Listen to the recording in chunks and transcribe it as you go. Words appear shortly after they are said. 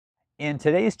In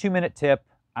today's 2-minute tip,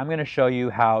 I'm going to show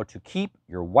you how to keep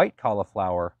your white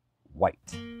cauliflower white.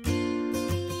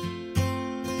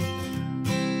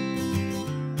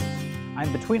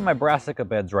 I'm between my brassica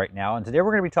beds right now, and today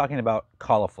we're going to be talking about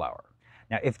cauliflower.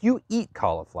 Now, if you eat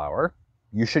cauliflower,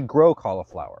 you should grow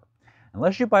cauliflower.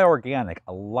 Unless you buy organic,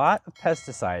 a lot of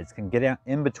pesticides can get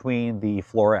in between the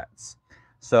florets.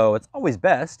 So it's always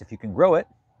best, if you can grow it,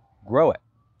 grow it.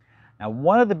 Now,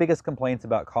 one of the biggest complaints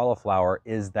about cauliflower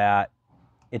is that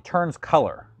it turns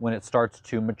color when it starts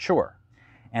to mature.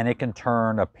 And it can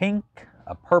turn a pink,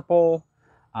 a purple,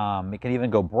 it can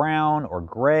even go brown or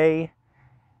gray.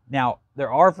 Now,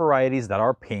 there are varieties that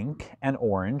are pink and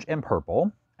orange and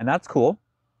purple, and that's cool.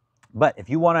 But if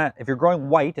you're growing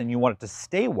white and you want it to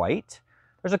stay white,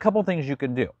 there's a couple things you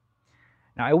can do.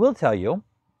 Now, I will tell you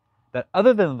that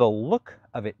other than the look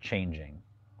of it changing,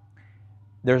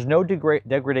 there's no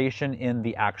degradation in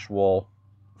the actual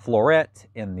floret,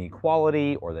 in the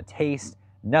quality or the taste,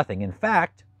 nothing. In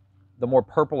fact, the more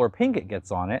purple or pink it gets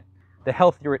on it, the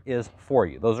healthier it is for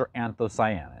you. Those are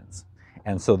anthocyanins.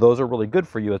 And so those are really good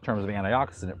for you in terms of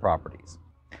antioxidant properties.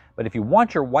 But if you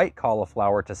want your white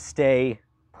cauliflower to stay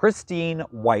pristine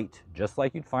white, just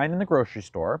like you'd find in the grocery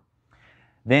store,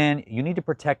 then you need to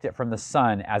protect it from the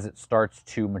sun as it starts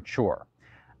to mature.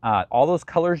 All those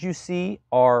colors you see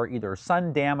are either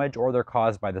sun damage or they're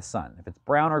caused by the sun. If it's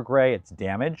brown or gray, it's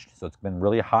damaged, so it's been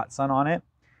really hot sun on it.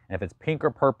 And if it's pink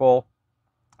or purple,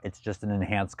 it's just an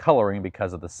enhanced coloring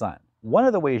because of the sun. One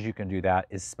of the ways you can do that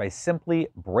is by simply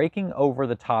breaking over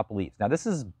the top leaves. Now, this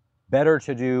is better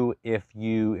to do if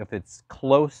it's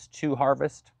close to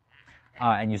harvest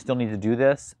and you still need to do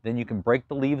this, then you can break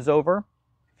the leaves over.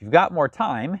 If you've got more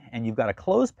time and you've got a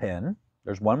clothespin,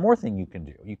 there's one more thing you can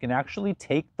do. You can actually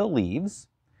take the leaves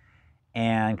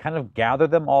and kind of gather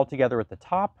them all together at the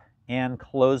top and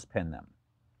clothespin them.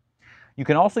 You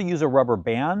can also use a rubber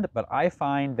band, but I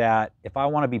find that if I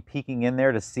want to be peeking in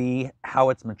there to see how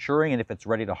it's maturing and if it's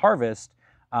ready to harvest,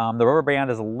 the rubber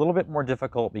band is a little bit more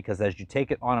difficult because as you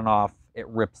take it on and off, it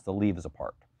rips the leaves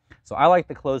apart. So I like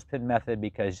the clothespin method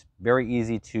because it's very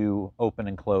easy to open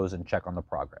and close and check on the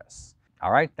progress.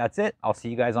 All right, that's it. I'll see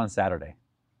you guys on Saturday.